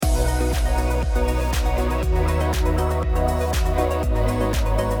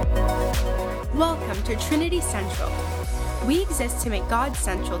Trinity Central. We exist to make God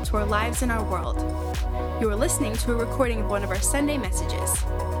central to our lives and our world. You are listening to a recording of one of our Sunday messages.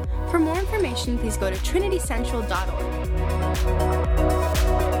 For more information, please go to trinitycentral.org.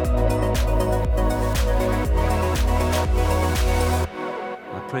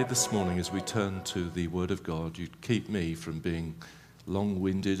 I pray this morning as we turn to the Word of God, you'd keep me from being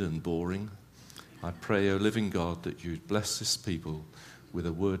long-winded and boring. I pray, O living God, that you'd bless this people with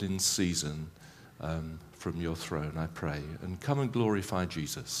a word in season from your throne, I pray. And come and glorify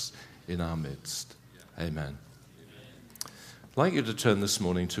Jesus in our midst. Amen. I'd like you to turn this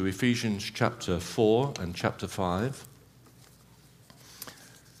morning to Ephesians chapter 4 and chapter 5.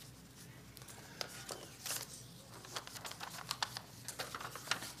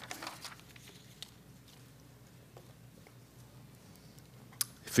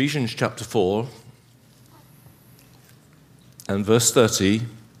 Ephesians chapter 4 and verse 30,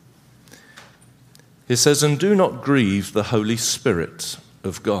 it says, "And do not grieve the Holy Spirit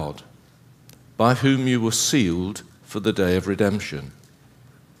of God, by whom you were sealed for the day of redemption.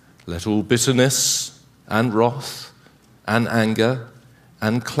 Let all bitterness and wrath and anger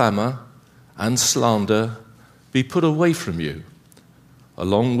and clamor and slander be put away from you,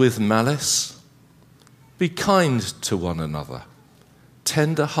 along with malice. Be kind to one another,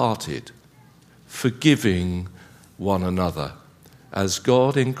 tender-hearted, forgiving one another, as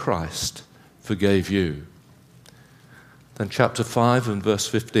God in Christ forgave you." Then chapter 5 and verse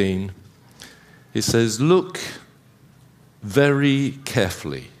 15, it says, "Look very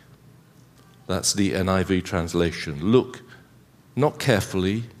carefully." That's the NIV translation. Look, not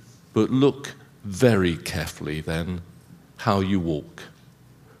carefully, but look very carefully then how you walk.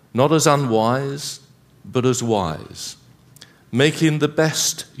 Not as unwise, but as wise, making the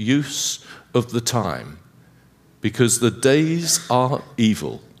best use of the time, because the days are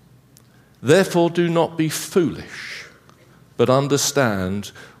evil. Therefore do not be foolish, but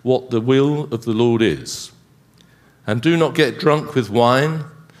understand what the will of the Lord is. And do not get drunk with wine,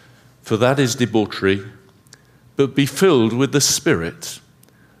 for that is debauchery, but be filled with the Spirit,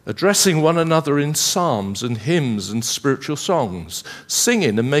 addressing one another in psalms and hymns and spiritual songs,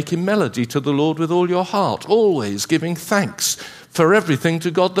 singing and making melody to the Lord with all your heart, always giving thanks for everything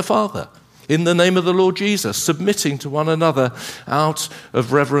to God the Father, in the name of the Lord Jesus, submitting to one another out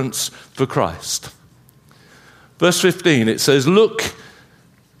of reverence for Christ. Verse 15, it says, "Look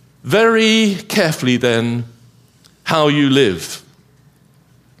very carefully then how you live,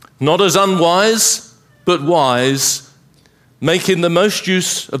 not as unwise, but wise, making the most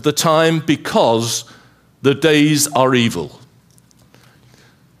use of the time, because the days are evil."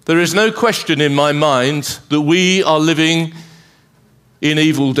 There is no question in my mind that we are living in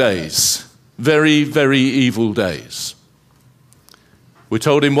evil days. Very, very evil days. We're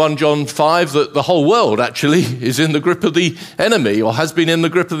told in 1 John 5 that the whole world actually is in the grip of the enemy, or has been in the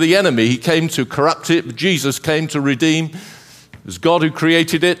grip of the enemy. He came to corrupt it, but Jesus came to redeem. It was God who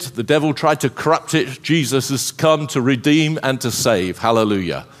created it. The devil tried to corrupt it. Jesus has come to redeem and to save.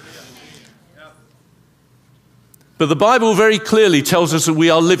 Hallelujah. But the Bible very clearly tells us that we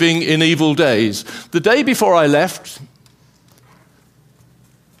are living in evil days. The day before I left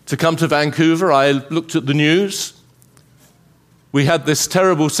to come to Vancouver, I looked at the news. We had this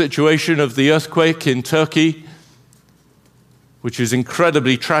terrible situation of the earthquake in Turkey, which is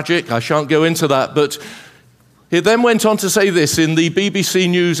incredibly tragic. I shan't go into that, but it then went on to say this in the BBC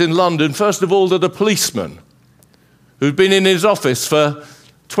News in London, first of all, that a policeman who'd been in his office for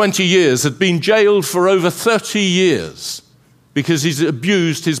 20 years had been jailed for over 30 years because he's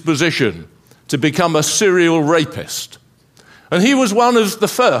abused his position to become a serial rapist. And he was one of the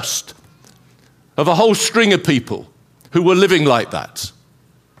first of a whole string of people who were living like that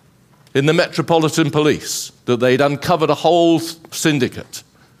in the Metropolitan Police, that they'd uncovered a whole syndicate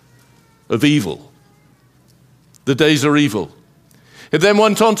of evil. The days are evil. It then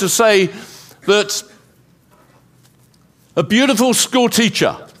went on to say that a beautiful school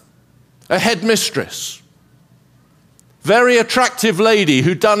teacher, a headmistress, very attractive lady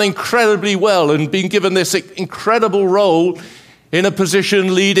who'd done incredibly well and been given this incredible role in a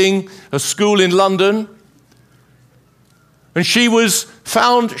position leading a school in London. And she was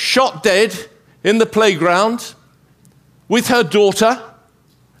found shot dead in the playground with her daughter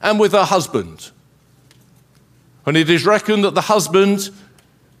and with her husband. And it is reckoned that the husband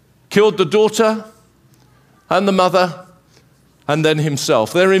killed the daughter and the mother and then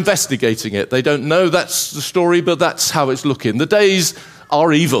himself. They're investigating it. They don't know that's the story, but that's how it's looking. The days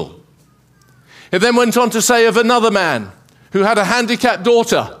are evil. It then went on to say of another man who had a handicapped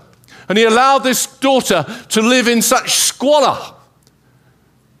daughter, and he allowed this daughter to live in such squalor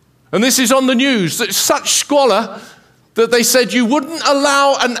And this is on the news. It's such squalor that they said you wouldn't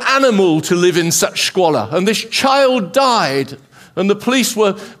allow an animal to live in such squalor. And this child died, and the police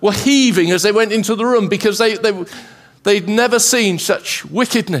were heaving as they went into the room because they'd never seen such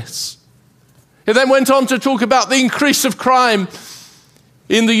wickedness. It then went on to talk about the increase of crime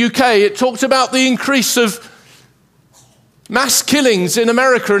in the UK. It talked about the increase of mass killings in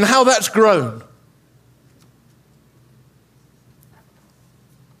America and how that's grown.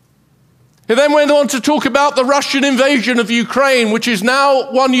 It then went on to talk about the Russian invasion of Ukraine, which is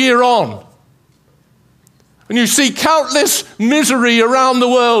now 1 year on. And you see countless misery around the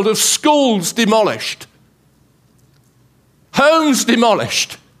world of schools demolished, homes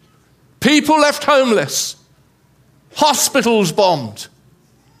demolished, people left homeless, hospitals bombed,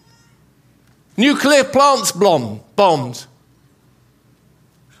 nuclear plants bombed.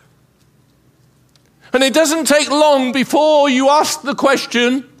 And it doesn't take long before you ask the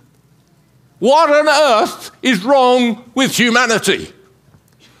question, what on earth is wrong with humanity?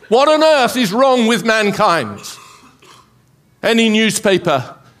 What on earth is wrong with mankind? Any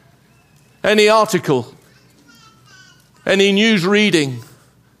newspaper, any article, any news reading,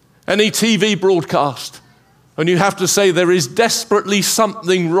 any TV broadcast, and you have to say there is desperately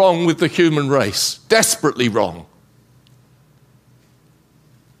something wrong with the human race. Desperately wrong.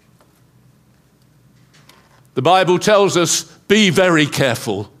 The Bible tells us, be very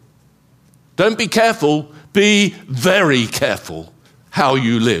careful. Don't be careful, be very careful how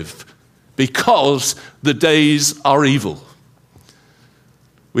you live, because the days are evil.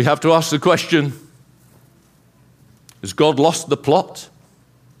 We have to ask the question, has God lost the plot?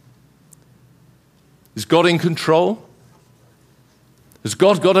 Is God in control? Has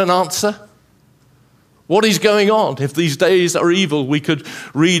God got an answer? What is going on? If these days are evil, we could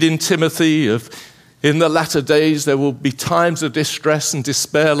read in Timothy of in the latter days, there will be times of distress and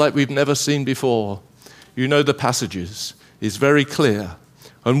despair like we've never seen before. You know the passages. It's very clear.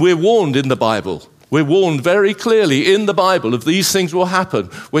 And we're warned in the Bible. We're warned very clearly in the Bible of these things will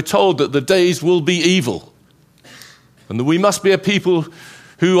happen. We're told that the days will be evil. And that we must be a people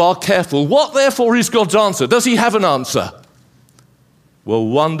who are careful. What, therefore, is God's answer? Does he have an answer? Well,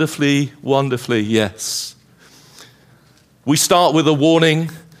 wonderfully, yes. We start with a warning,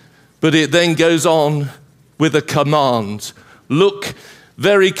 but it then goes on with a command. Look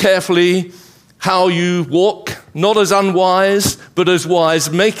very carefully how you walk, not as unwise, but as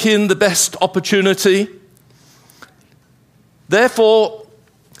wise, making the best opportunity. Therefore,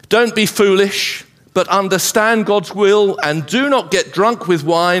 don't be foolish, but understand God's will, and do not get drunk with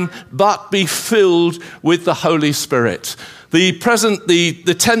wine, but be filled with the Holy Spirit.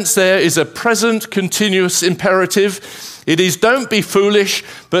 The tense there is a present continuous imperative. It is don't be foolish,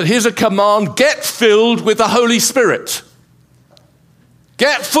 but here's a command, get filled with the Holy Spirit.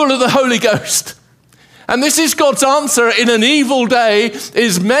 Get full of the Holy Ghost. And this is God's answer in an evil day,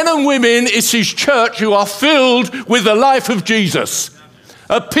 is men and women, it's his church who are filled with the life of Jesus.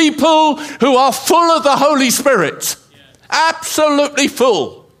 A people who are full of the Holy Spirit. Absolutely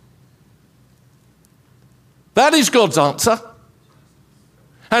full. That is God's answer.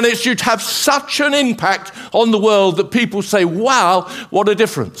 And it should have such an impact on the world that people say, wow, what a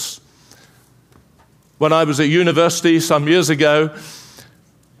difference. When I was at university some years ago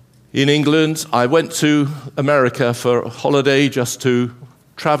in England, I went to America for a holiday just to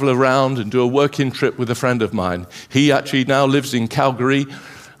travel around and do a working trip with a friend of mine. He actually now lives in Calgary,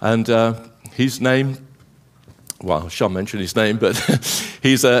 and his name, well, I shan't mention his name, but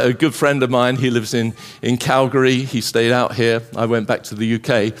he's a good friend of mine. He lives in Calgary. He stayed out here. I went back to the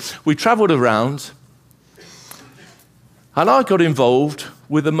UK. We travelled around, and I got involved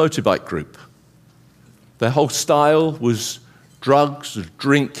with a motorbike group. Their whole style was drugs,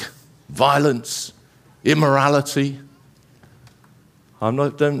 drink, violence, immorality.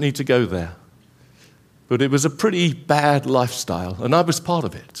 Don't need to go there. But it was a pretty bad lifestyle, and I was part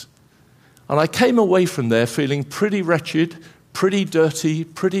of it. And I came away from there feeling pretty wretched, pretty dirty,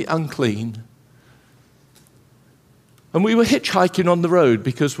 pretty unclean. And we were hitchhiking on the road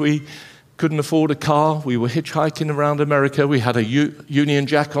because we couldn't afford a car. We were hitchhiking around America. We had a Union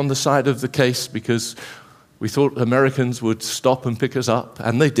Jack on the side of the case because we thought Americans would stop and pick us up,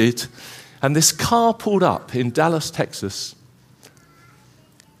 and they did. And this car pulled up in Dallas, Texas,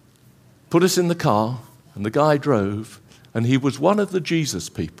 put us in the car, and the guy drove, and he was one of the Jesus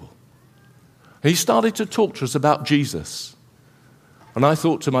people. He started to talk to us about Jesus. And I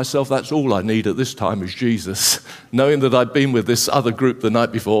thought to myself, that's all I need at this time is Jesus. Knowing that I'd been with this other group the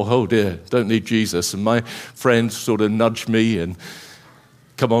night before, oh dear, don't need Jesus. And my friends sort of nudged me, and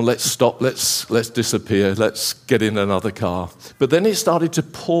come on, let's stop, let's disappear, let's get in another car. But then it started to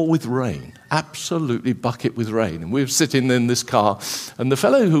pour with rain, absolutely bucket with rain. And we were sitting in this car, and the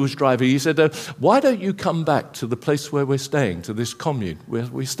fellow who was driving, he said, why don't you come back to the place where we're staying, to this commune where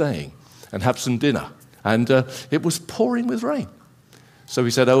we're staying, and have some dinner? And it was pouring with rain. So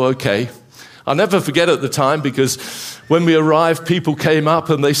we said, oh, okay. I'll never forget at the time, because when we arrived, people came up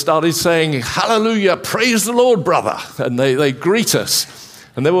and they started saying, hallelujah, praise the Lord, brother. And they greet us.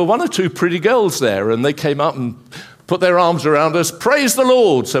 And there were one or two pretty girls there, and they came up and put their arms around us, praise the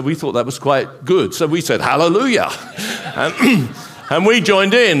Lord. So we thought that was quite good. So we said, hallelujah. And we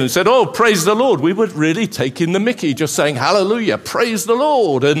joined in and said, oh, praise the Lord. We were really taking the mickey, just saying, hallelujah, praise the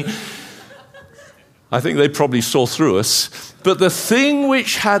Lord. And I think they probably saw through us. But the thing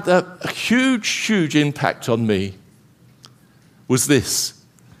which had a huge, huge impact on me was this.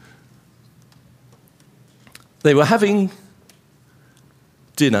 They were having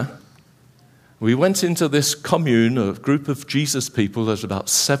dinner. We went into this commune, a group of Jesus people. There's about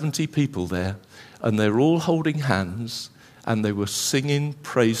 70 people there, and they're all holding hands, and they were singing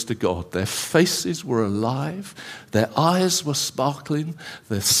praise to God. Their faces were alive, their eyes were sparkling,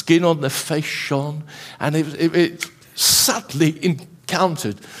 their skin on their face shone, and it subtly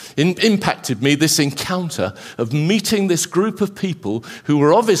impacted me, this encounter of meeting this group of people who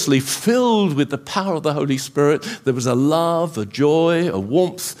were obviously filled with the power of the Holy Spirit. There was a love, a joy, a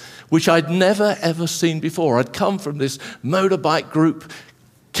warmth, which I'd never, ever seen before. I'd come from this motorbike group,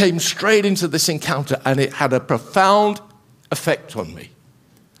 came straight into this encounter, and it had a profound effect on me.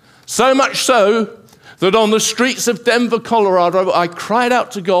 So much so that on the streets of Denver, Colorado, I cried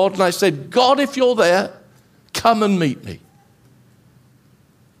out to God, and I said, God, if you're there, come and meet me.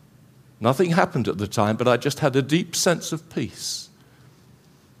 Nothing happened at the time, but I just had a deep sense of peace.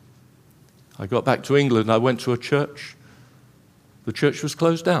 I got back to England. I went to a church. The church was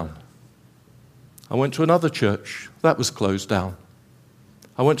closed down. I went to another church. That was closed down.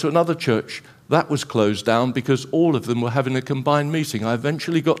 I went to another church. That was closed down because all of them were having a combined meeting. I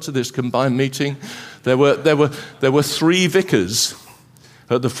eventually got to this combined meeting. There were 3 vicars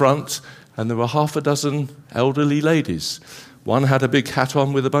at the front, and there were half a dozen elderly ladies. One had a big hat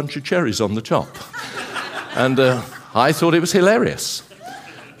on with a bunch of cherries on the top. And I thought it was hilarious.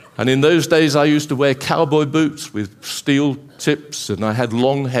 And in those days, I used to wear cowboy boots with steel tips, and I had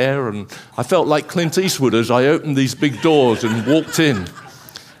long hair, and I felt like Clint Eastwood as I opened these big doors and walked in.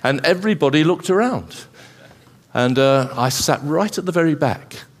 And everybody looked around. And I sat right at the very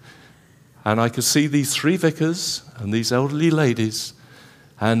back. And I could see these 3 vicars and these elderly ladies.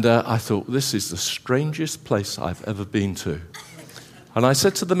 And I thought, this is the strangest place I've ever been to. And I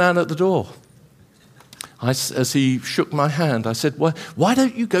said to the man at the door, as he shook my hand, I said, why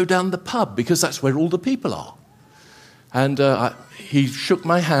don't you go down the pub? Because that's where all the people are. And he shook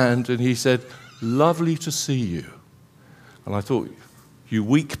my hand and he said, lovely to see you. And I thought, you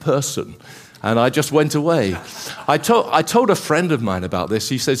weak person. And I just went away. I told a friend of mine about this.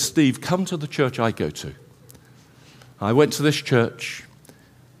 He said, Steve, come to the church I go to. I went to this church.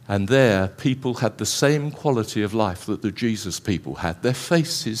 And there, people had the same quality of life that the Jesus people had. Their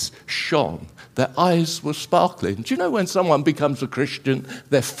faces shone. Their eyes were sparkling. Do you know when someone becomes a Christian,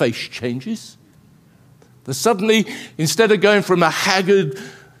 their face changes? They suddenly, instead of going from a haggard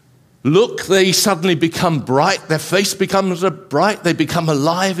look, they suddenly become bright. Their face becomes bright. They become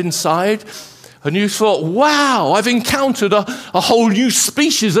alive inside. And you thought, wow, I've encountered a whole new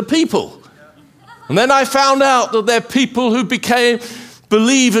species of people. And then I found out that they're people who became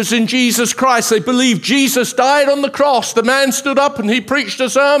believers in Jesus Christ. They believe Jesus died on the cross. The man stood up and he preached a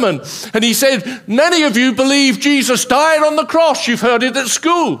sermon. And he said, many of you believe Jesus died on the cross. You've heard it at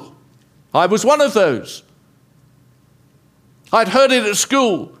school. I was one of those. I'd heard it at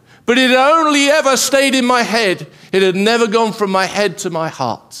school, but it had only ever stayed in my head. It had never gone from my head to my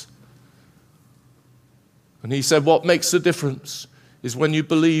heart. And he said, what makes the difference is when you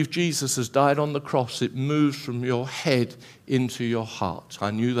believe Jesus has died on the cross, it moves from your head into your heart.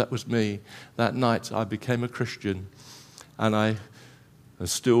 I knew that was me. That night I became a Christian, and I am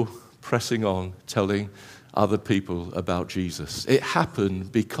still pressing on, telling other people about Jesus. It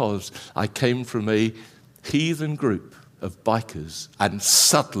happened because I came from a heathen group of bikers and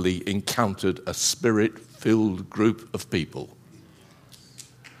suddenly encountered a spirit-filled group of people.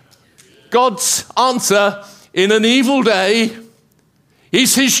 God's answer in an evil day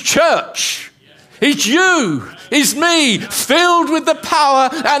is his church. It's you, it's me, filled with the power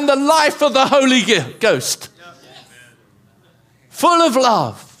and the life of the Holy Ghost. Full of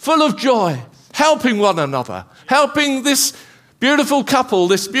love, full of joy, helping one another, helping this beautiful couple,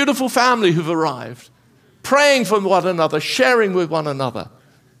 this beautiful family who've arrived, praying for one another, sharing with one another.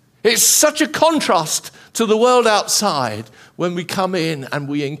 It's such a contrast to the world outside when we come in and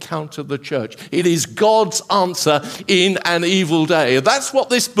we encounter the church. It is God's answer in an evil day. That's what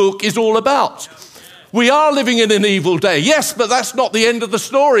this book is all about. We are living in an evil day, yes, but that's not the end of the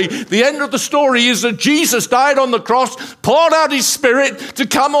story. The end of the story is that Jesus died on the cross, poured out his Spirit to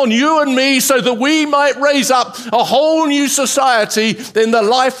come on you and me so that we might raise up a whole new society in the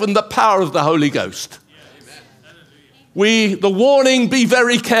life and the power of the Holy Ghost. The warning, be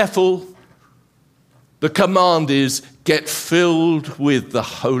very careful. The command is, get filled with the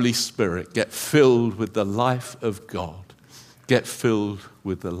Holy Spirit. Get filled with the life of God. Get filled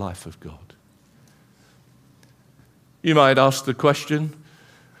with the life of God. You might ask the question,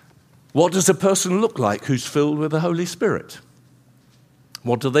 what does a person look like who's filled with the Holy Spirit?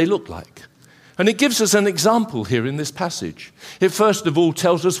 What do they look like? And it gives us an example here in this passage. It first of all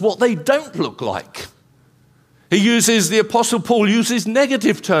tells us what they don't look like. The Apostle Paul uses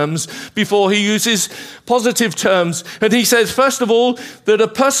negative terms before he uses positive terms. And he says, first of all, that a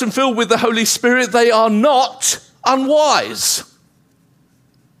person filled with the Holy Spirit, they are not unwise.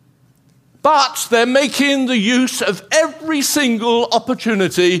 But they're making the use of every single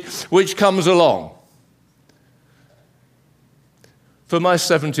opportunity which comes along. For my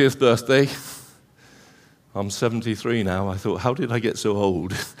 70th birthday, I'm 73 now, I thought, how did I get so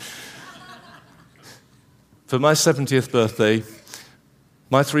old? For my 70th birthday,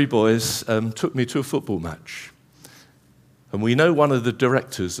 my three boys took me to a football match. And we know one of the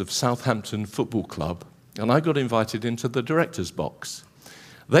directors of Southampton Football Club, and I got invited into the director's box.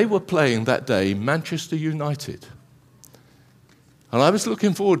 They were playing that day Manchester United. And I was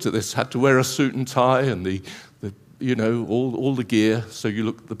looking forward to this. Had to wear a suit and tie and all the gear so you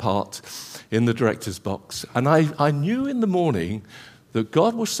look the part in the director's box. And I knew in the morning that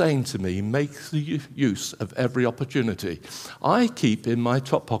God was saying to me, make the use of every opportunity. I keep in my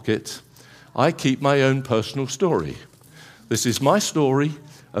top pocket, I keep my own personal story. This is my story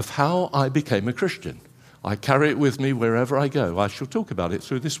of how I became a Christian. I carry it with me wherever I go. I shall talk about it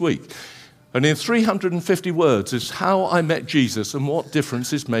through this week. And in 350 words is how I met Jesus and what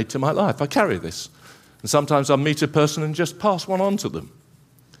difference it's made to my life. I carry this. And sometimes I meet a person and just pass one on to them.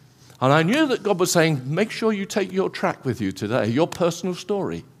 And I knew that God was saying, make sure you take your track with you today, your personal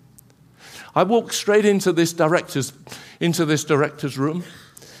story. I walked straight into this director's room,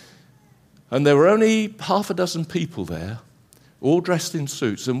 and there were only half a dozen people there, all dressed in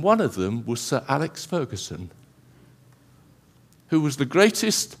suits, and one of them was Sir Alex Ferguson, who was the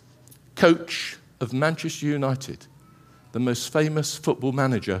greatest coach of Manchester United, the most famous football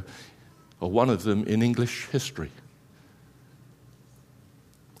manager, or one of them in English history.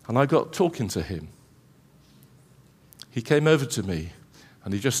 And I got talking to him. He came over to me,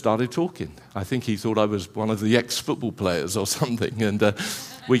 and he just started talking. I think he thought I was one of the ex-football players or something, and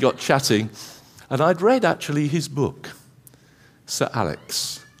we got chatting. And I'd read actually his book, Sir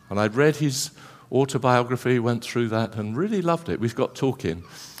Alex, and I'd read his autobiography, went through that, and really loved it. We've got talking.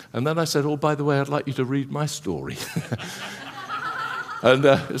 And then I said, oh, by the way, I'd like you to read my story. And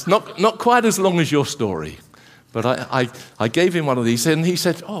it's not quite as long as your story. But I gave him one of these, and he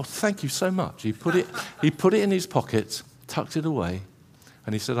said, oh, thank you so much. He put it in his pocket, tucked it away,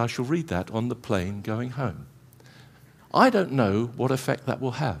 and he said, I shall read that on the plane going home. I don't know what effect that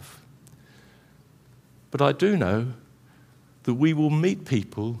will have. But I do know that we will meet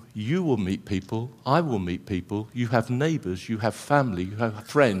people, you will meet people, I will meet people, you have neighbors, you have family, you have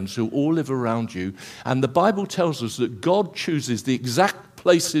friends who all live around you, and the Bible tells us that God chooses the exact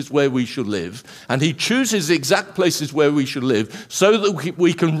places where we should live, and he chooses the exact places where we should live so that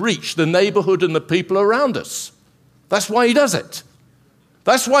we can reach the neighborhood and the people around us. That's why he does it.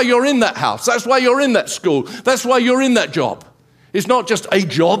 That's why you're in that house. That's why you're in that school. That's why you're in that job. It's not just a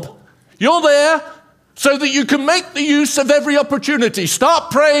job. You're there so that you can make the use of every opportunity. Start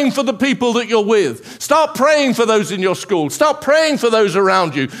praying for the people that you're with. Start praying for those in your school. Start praying for those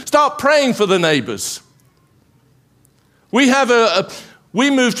around you. Start praying for the neighbors. We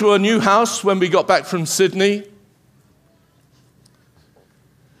moved to a new house when we got back from Sydney.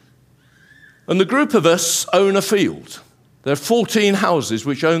 And the group of us own a field. There are 14 houses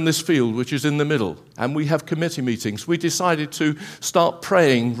which own this field, which is in the middle. And we have committee meetings. We decided to start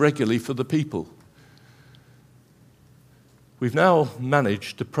praying regularly for the people. We've now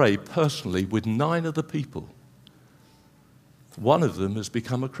managed to pray personally with 9 of the people. One of them has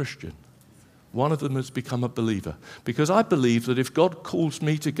become a Christian. One of them has become a believer. Because I believe that if God calls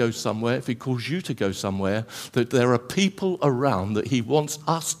me to go somewhere, if he calls you to go somewhere, that there are people around that he wants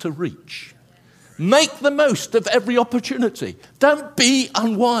us to reach. Make the most of every opportunity. Don't be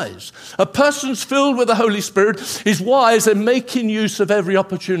unwise. A person's filled with the Holy Spirit is wise and making use of every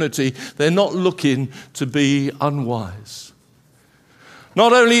opportunity. They're not looking to be unwise.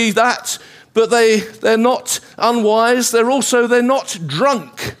 Not only that, but they're not unwise, they're not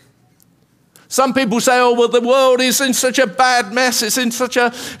drunk. Some people say, oh, well, the world is in such a bad mess, it's in such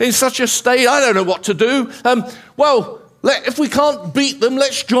a state, I don't know what to do. If we can't beat them,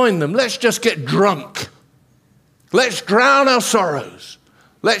 let's join them. Let's just get drunk. Let's drown our sorrows.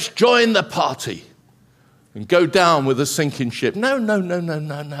 Let's join the party and go down with a sinking ship. No.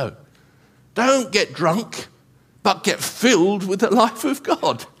 Don't get drunk, but get filled with the life of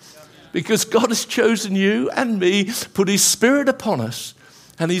God. Because God has chosen you and me, put his Spirit upon us,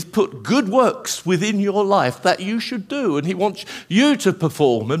 and he's put good works within your life that you should do. And he wants you to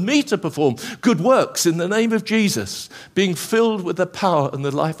perform and me to perform good works in the name of Jesus, being filled with the power and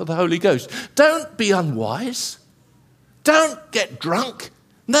the life of the Holy Ghost. Don't be unwise. Don't get drunk.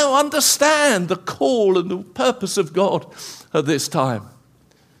 No, understand the call and the purpose of God at this time.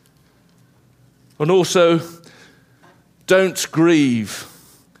 And also, don't grieve.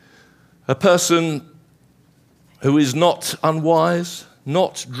 A person who is not unwise,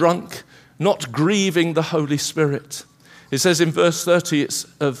 not drunk, not grieving the Holy Spirit. It says in verse 30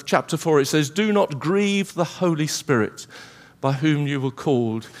 of chapter 4, it says, do not grieve the Holy Spirit, by whom you were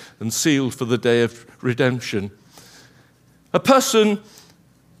called and sealed for the day of redemption. A person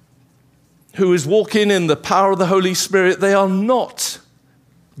who is walking in the power of the Holy Spirit, they are not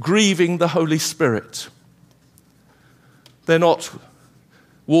grieving the Holy Spirit. They're not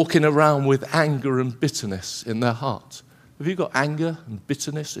walking around with anger and bitterness in their heart. Have you got anger and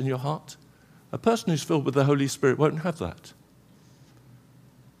bitterness in your heart? A person who's filled with the Holy Spirit won't have that.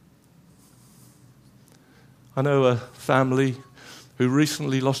 I know a family who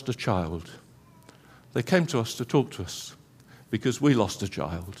recently lost a child. They came to us to talk to us because we lost a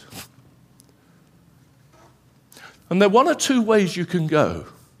child. And there are one or two ways you can go.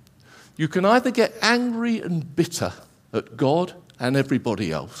 You can either get angry and bitter at God and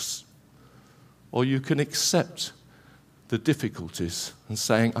everybody else, or you can accept the difficulties and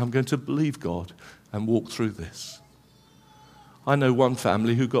saying, I'm going to believe God and walk through this. I know one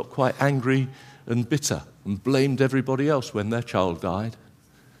family who got quite angry and bitter and blamed everybody else when their child died.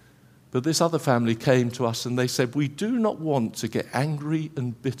 But this other family came to us and they said, we do not want to get angry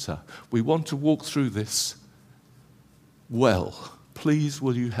and bitter. We want to walk through this well. Please,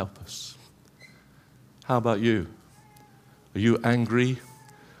 will you help us? How about you? Are you angry?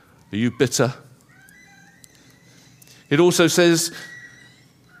 Are you bitter? It also says,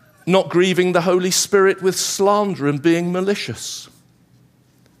 not grieving the Holy Spirit with slander and being malicious.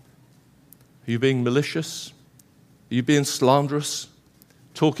 Are you being malicious? Are you being slanderous?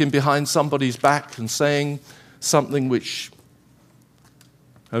 Talking behind somebody's back and saying something which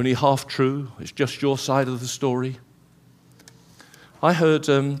only half true, it's just your side of the story? I heard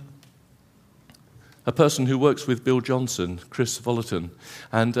a person who works with Bill Johnson, Chris Volaton,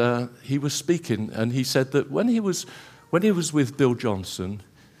 and he was speaking, and he said that when he was with Bill Johnson,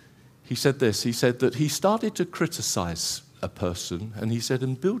 he said this. He said that he started to criticize a person, and he said,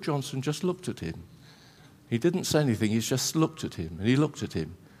 and Bill Johnson just looked at him. He didn't say anything, he just looked at him, and he looked at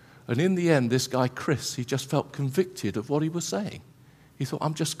him. And in the end, this guy, Chris, he just felt convicted of what he was saying. He thought,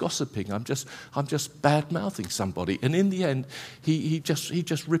 I'm just gossiping, I'm just bad-mouthing somebody. And in the end, he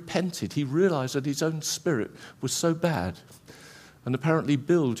just repented. He realized that his own spirit was so bad. And apparently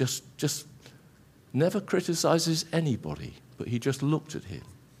Bill just never criticizes anybody, but he just looked at him.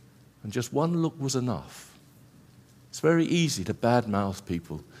 And just one look was enough. It's very easy to badmouth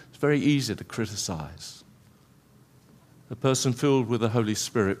people. It's very easy to criticize. A person filled with the Holy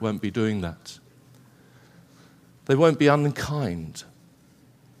Spirit won't be doing that. They won't be unkind.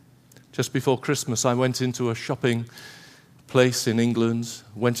 Just before Christmas, I went into a shopping place in England,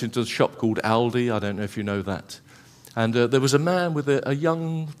 went into a shop called Aldi. I don't know if you know that. And there was a man with a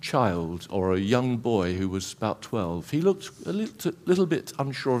young child, or a young boy who was about 12. He looked a little bit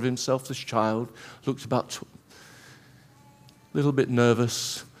unsure of himself, this child. Looked about a little bit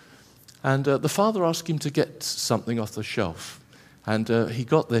nervous. And the father asked him to get something off the shelf. And he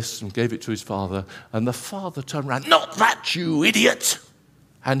got this and gave it to his father. And the father turned around, "Not that, you idiot!"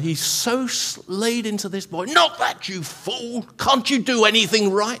 And he so laid into this boy, "Not that, you fool! Can't you do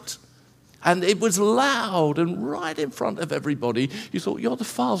anything right?" And it was loud and right in front of everybody. You thought, you're the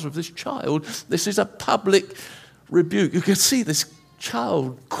father of this child. This is a public rebuke. You could see this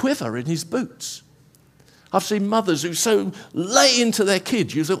child quiver in his boots. I've seen mothers who so lay into their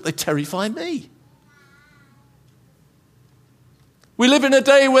kids, you thought, they terrify me. We live in a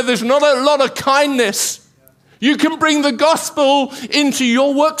day where there's not a lot of kindness. You can bring the gospel into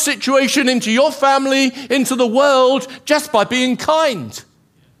your work situation, into your family, into the world, just by being kind.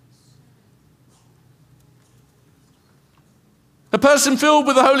 A person filled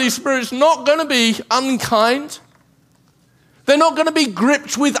with the Holy Spirit is not going to be unkind. They're not going to be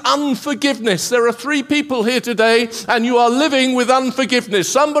gripped with unforgiveness. There are 3 people here today, and you are living with unforgiveness.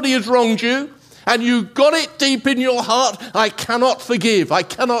 Somebody has wronged you, and you got it deep in your heart. I cannot forgive. I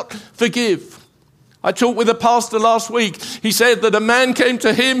cannot forgive. I talked with a pastor last week. He said that a man came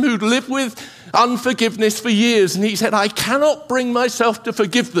to him who'd lived with unforgiveness for years, and he said, I cannot bring myself to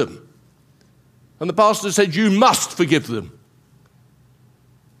forgive them. And the pastor said, you must forgive them.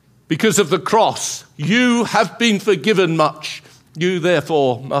 Because of the cross, you have been forgiven much. You,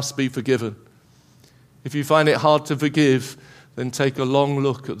 therefore, must be forgiven. If you find it hard to forgive, then take a long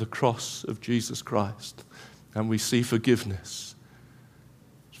look at the cross of Jesus Christ, and we see forgiveness.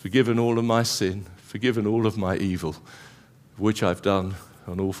 He's forgiven all of my sin, forgiven all of my evil, of which I've done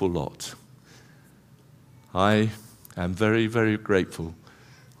an awful lot. I am very, very grateful.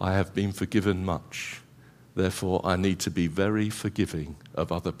 I have been forgiven much. Therefore, I need to be very forgiving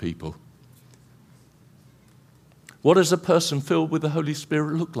of other people. What does a person filled with the Holy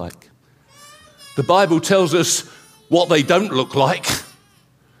Spirit look like? The Bible tells us what they don't look like.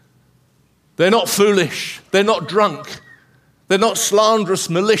 They're not foolish. They're not drunk. They're not slanderous,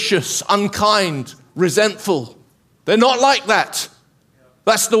 malicious, unkind, resentful. They're not like that.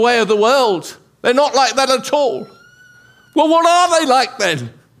 That's the way of the world. They're not like that at all. Well, what are they like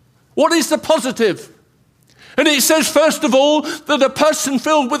then? What is the positive? And it says, first of all, that a person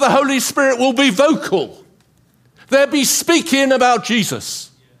filled with the Holy Spirit will be vocal. They'll be speaking about Jesus,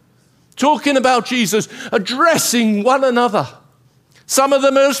 talking about Jesus, addressing one another. Some of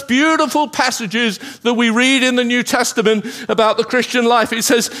the most beautiful passages that we read in the New Testament about the Christian life, it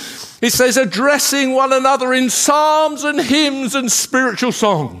says addressing one another in psalms and hymns and spiritual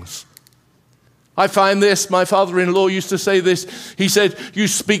songs. I find this, my father-in-law used to say this, he said, you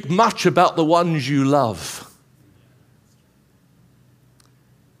speak much about the ones you love.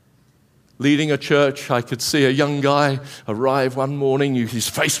 Leading a church, I could see a young guy arrive one morning. His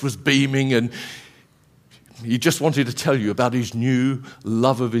face was beaming, and he just wanted to tell you about his new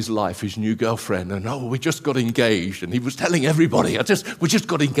love of his life, his new girlfriend. And, we just got engaged. And he was telling everybody, we just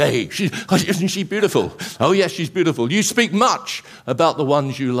got engaged. Isn't she beautiful? Oh, yes, she's beautiful. You speak much about the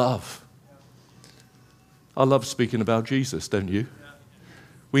ones you love. I love speaking about Jesus, don't you?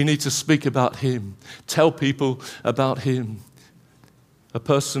 We need to speak about him, tell people about him. A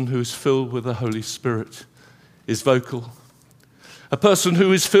person who is filled with the Holy Spirit is vocal. A person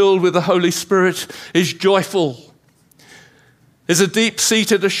who is filled with the Holy Spirit is joyful. There's a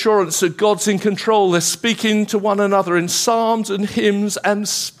deep-seated assurance that God's in control. They're speaking to one another in psalms and hymns and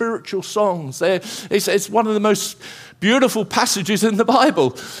spiritual songs. It's one of the most beautiful passages in the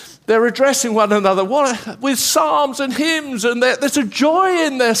Bible. They're addressing one another with psalms and hymns, and there's a joy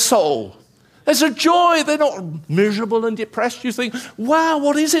in their soul. There's a joy. They're not miserable and depressed. You think, wow,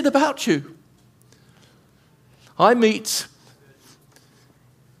 what is it about you? I meet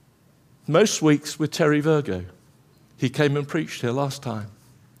most weeks with Terry Virgo. He came and preached here last time.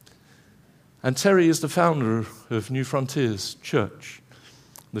 And Terry is the founder of New Frontiers Church.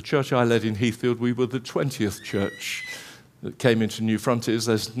 The church I led in Heathfield, we were the 20th church that came into New Frontiers.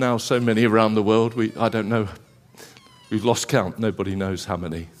 There's now so many around the world, I don't know. We've lost count. Nobody knows how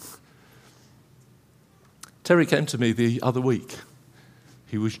many. Terry came to me the other week.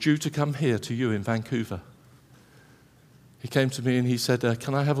 He was due to come here to you in Vancouver. He came to me and he said,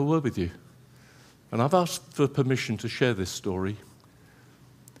 can I have a word with you? And I've asked for permission to share this story.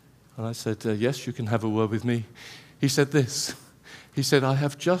 And I said, yes, you can have a word with me. He said this. He said, I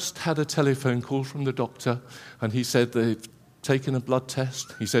have just had a telephone call from the doctor, and he said they've taken a blood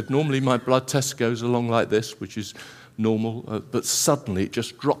test. He said, normally my blood test goes along like this, which is normal, but suddenly it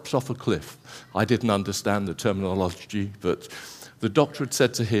just drops off a cliff. I didn't understand the terminology, but the doctor had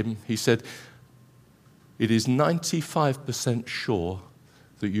said to him, he said, it is 95% sure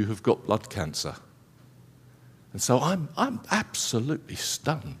that you have got blood cancer. And so I'm absolutely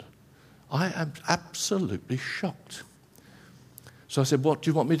stunned. I am absolutely shocked. So I said, what do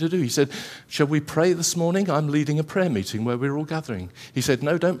you want me to do? He said, shall we pray this morning? I'm leading a prayer meeting where we're all gathering. He said,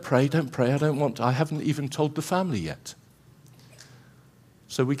 no, don't pray. I haven't even told the family yet.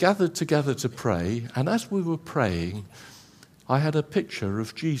 So we gathered together to pray, and as we were praying, I had a picture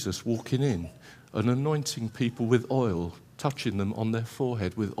of Jesus walking in and anointing people with oil, touching them on their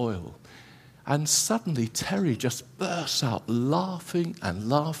forehead with oil. And suddenly Terry just bursts out laughing and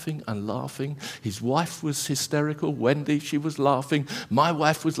laughing and laughing. His wife was hysterical. Wendy, she was laughing. My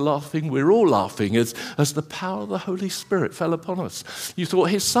wife was laughing. We're all laughing as the power of the Holy Spirit fell upon us. You thought,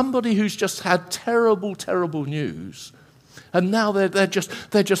 here's somebody who's just had terrible, terrible news. And now they're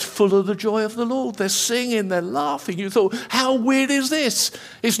just full of the joy of the Lord. They're singing, they're laughing. You thought, how weird is this?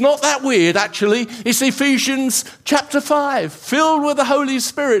 It's not that weird, actually. It's Ephesians chapter 5, filled with the Holy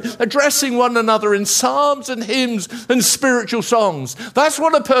Spirit, addressing one another in psalms and hymns and spiritual songs. That's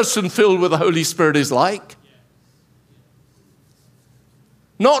what a person filled with the Holy Spirit is like.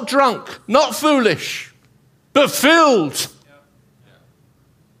 Not drunk, not foolish, but filled.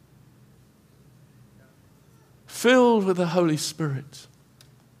 Filled with the Holy Spirit.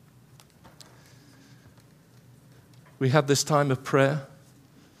 We had this time of prayer,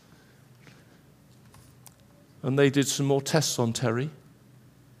 and they did some more tests on Terry.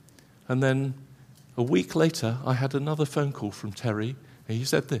 And then a week later, I had another phone call from Terry, and he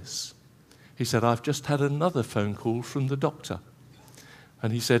said this. He said, I've just had another phone call from the doctor.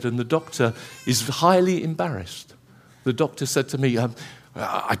 And he said, and the doctor is highly embarrassed. The doctor said to me,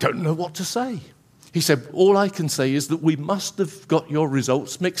 I don't know what to say. He said, all I can say is that we must have got your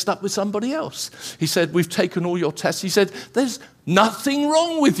results mixed up with somebody else. He said, we've taken all your tests. He said, there's nothing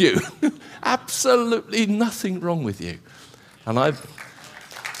wrong with you. Absolutely nothing wrong with you. And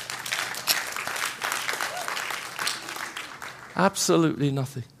absolutely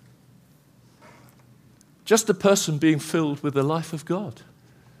nothing. Just a person being filled with the life of God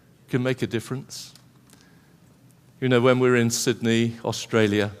can make a difference. You know, when we were in Sydney,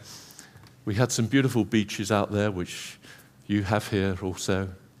 Australia, we had some beautiful beaches out there, which you have here also.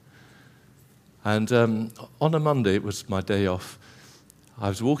 And on a Monday, it was my day off, I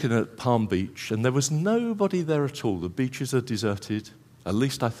was walking at Palm Beach, and there was nobody there at all. The beaches are deserted. At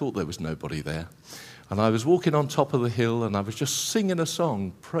least I thought there was nobody there. And I was walking on top of the hill, and I was just singing a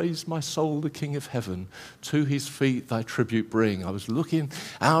song, praise my soul, the King of heaven, to his feet thy tribute bring. I was looking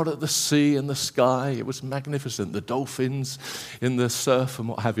out at the sea and the sky. It was magnificent, the dolphins in the surf and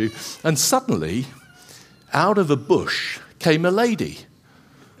what have you. And suddenly, out of a bush came a lady.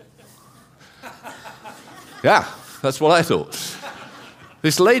 Yeah, that's what I thought.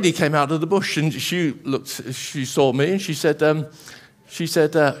 This lady came out of the bush, and she saw me, and she said,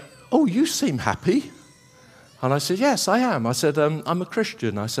 oh, you seem happy. And I said, yes, I am. I said, I'm a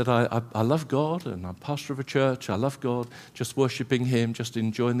Christian. I said, I love God, and I'm pastor of a church. I love God, just worshipping him, just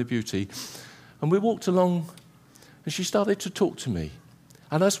enjoying the beauty. And we walked along, and she started to talk to me.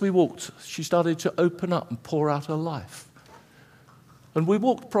 And as we walked, she started to open up and pour out her life. And we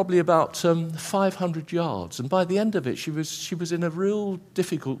walked probably about 500 yards. And by the end of it, she was in a real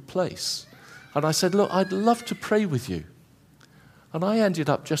difficult place. And I said, look, I'd love to pray with you. And I ended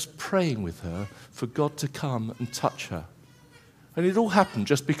up just praying with her for God to come and touch her. And it all happened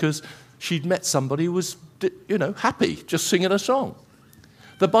just because she'd met somebody who was, happy, just singing a song.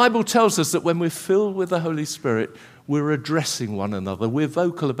 The Bible tells us that when we're filled with the Holy Spirit, we're addressing one another. We're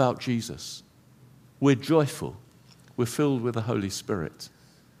vocal about Jesus. We're joyful. We're filled with the Holy Spirit,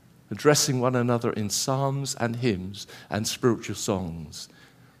 addressing one another in psalms and hymns and spiritual songs.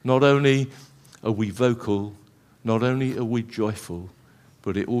 Not only are we vocal, not only are we joyful,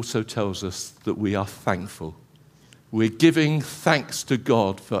 but it also tells us that we are thankful. We're giving thanks to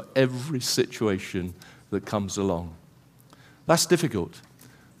God for every situation that comes along. That's difficult.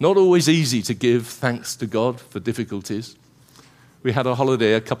 Not always easy to give thanks to God for difficulties. We had a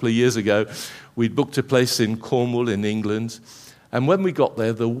holiday a couple of years ago. We'd booked a place in Cornwall in England, and when we got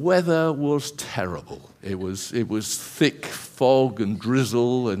there, the weather was terrible. It was thick fog and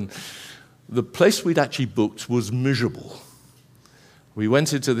drizzle, and the place we'd actually booked was miserable. We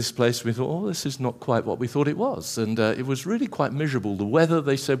went into this place and we thought, this is not quite what we thought it was. And it was really quite miserable. The weather,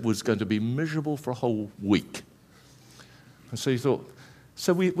 they said, was going to be miserable for a whole week. And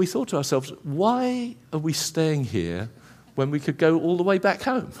so we thought to ourselves, why are we staying here when we could go all the way back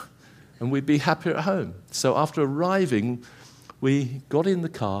home and we'd be happier at home? So after arriving, we got in the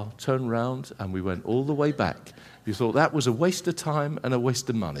car, turned round, and we went all the way back. We thought that was a waste of time and a waste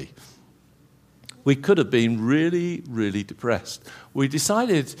of money. We could have been really, really depressed. We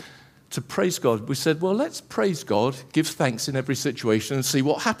decided to praise God. We said, well, let's praise God, give thanks in every situation and see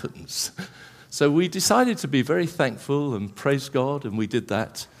what happens. So we decided to be very thankful and praise God, and we did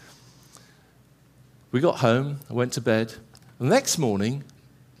that. We got home, I went to bed. The next morning,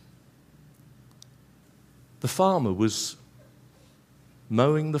 the farmer was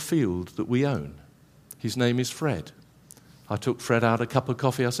mowing the field that we own. His name is Fred. I took Fred out a cup of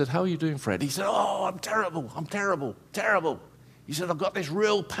coffee. I said, how are you doing, Fred? He said, I'm terrible. He said, I've got this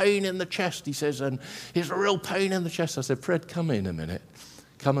real pain in the chest, he says, and it's a real pain in the chest. I said, Fred, come in a minute.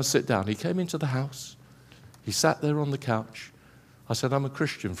 Come and sit down. He came into the house. He sat there on the couch. I said, I'm a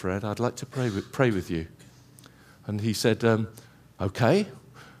Christian, Fred. I'd like to pray with you. And he said, okay.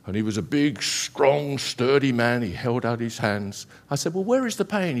 And he was a big, strong, sturdy man. He held out his hands. I said, well, where is the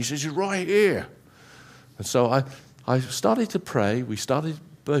pain? He says, it's right here. And so I started to pray.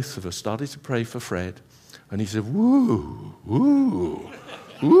 Both of us started to pray for Fred. And he said, woo, woo,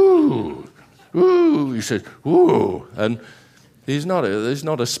 woo, woo. He said, woo. And he's not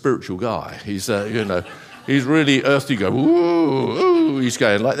a spiritual guy. He's, he's really earthy. Go, woo, woo. He's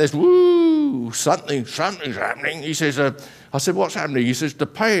going like this, woo, something's happening. He says, I said, what's happening? He says, the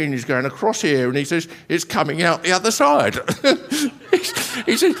pain is going across here. And he says, it's coming out the other side.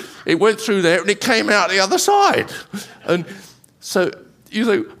 He said, it went through there and it came out the other side. And so you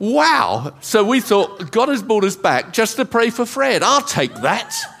think, wow. So we thought, God has brought us back just to pray for Fred. I'll take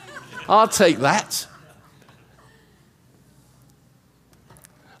that. I'll take that.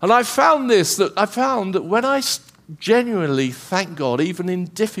 And I found that when I genuinely thank God, even in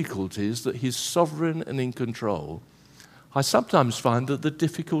difficulties, that he's sovereign and in control, I sometimes find that the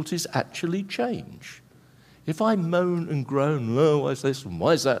difficulties actually change. If I moan and groan, oh, why is this and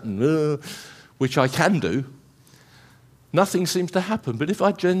why is that, and, which I can do, nothing seems to happen. But if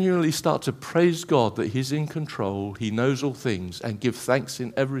I genuinely start to praise God that he's in control, he knows all things, and give thanks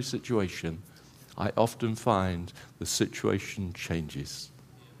in every situation, I often find the situation changes.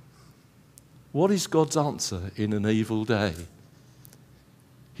 What is God's answer in an evil day?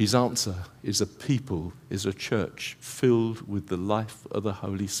 His answer is a people, is a church filled with the life of the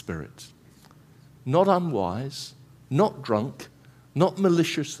Holy Spirit. Not unwise, not drunk, not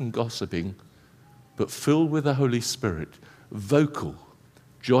malicious and gossiping, but filled with the Holy Spirit, vocal,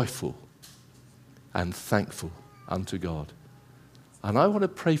 joyful, and thankful unto God. And I want to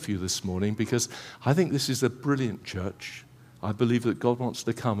pray for you this morning because I think this is a brilliant church. I believe that God wants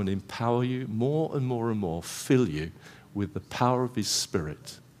to come and empower you more and more and more, fill you with the power of his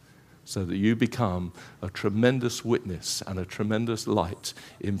Spirit so that you become a tremendous witness and a tremendous light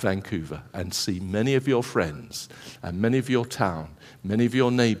in Vancouver and see many of your friends and many of your town, many of your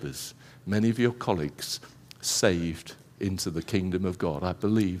neighbors, many of your colleagues saved into the kingdom of God. I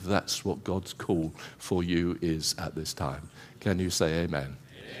believe that's what God's call for you is at this time. Can you say amen?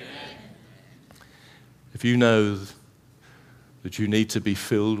 Amen. If you know that you need to be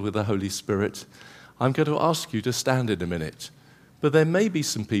filled with the Holy Spirit, I'm going to ask you to stand in a minute. But there may be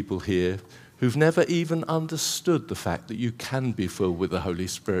some people here who've never even understood the fact that you can be filled with the Holy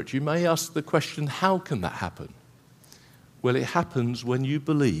Spirit. You may ask the question, how can that happen? Well, it happens when you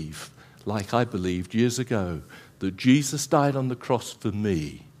believe, like I believed years ago, that Jesus died on the cross for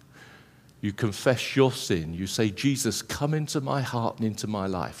me. You confess your sin. You say, Jesus, come into my heart and into my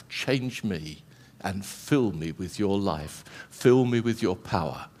life. Change me and fill me with your life. Fill me with your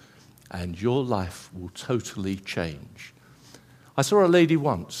power. And your life will totally change. I saw a lady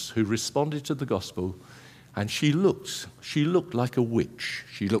once who responded to the gospel, and she looked like a witch.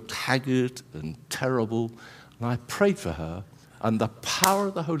 She looked haggard and terrible. And I prayed for her, and the power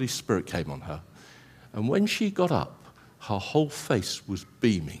of the Holy Spirit came on her. And when she got up, her whole face was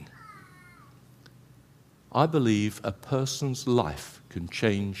beaming. I believe a person's life can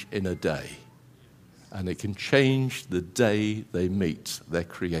change in a day. And it can change the day they meet their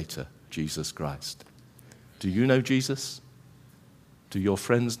Creator, Jesus Christ. Do you know Jesus? Do your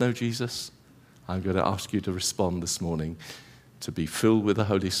friends know Jesus? I'm going to ask you to respond this morning, to be filled with the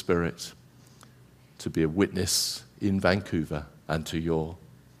Holy Spirit, to be a witness in Vancouver and to your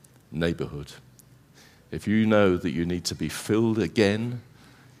neighborhood. If you know that you need to be filled again,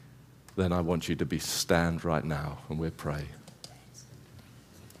 then I want you to stand right now and we'll pray.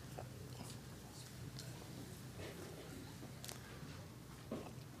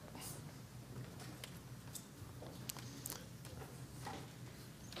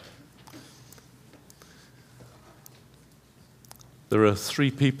 There are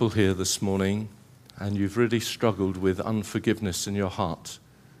 3 people here this morning, and you've really struggled with unforgiveness in your heart.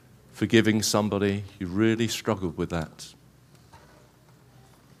 Forgiving somebody, you really struggled with that.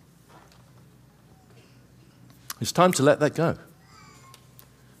 It's time to let that go.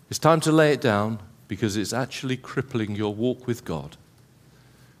 It's time to lay it down because it's actually crippling your walk with God.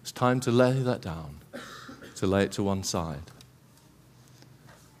 It's time to lay that down, to lay it to one side.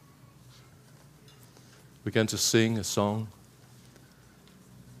 We're going to sing a song.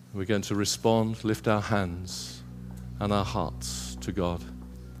 We're going to respond, lift our hands and our hearts to God.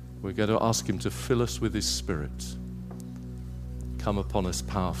 We're going to ask him to fill us with his Spirit. Come upon us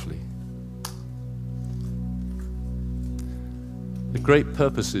powerfully. The great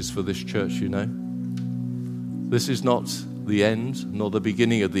purposes for this church, you know. This is not the end, nor the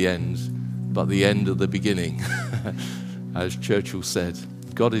beginning of the end, but the end of the beginning. As Churchill said,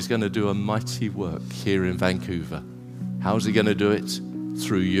 God is going to do a mighty work here in Vancouver. How's he going to do it?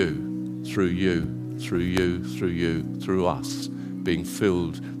 Through you, through you, through you, through you, through us, being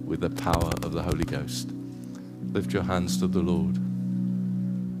filled with the power of the Holy Ghost. Lift your hands to the Lord.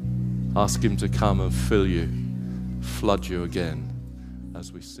 Ask him to come and fill you, flood you again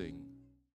as we sing.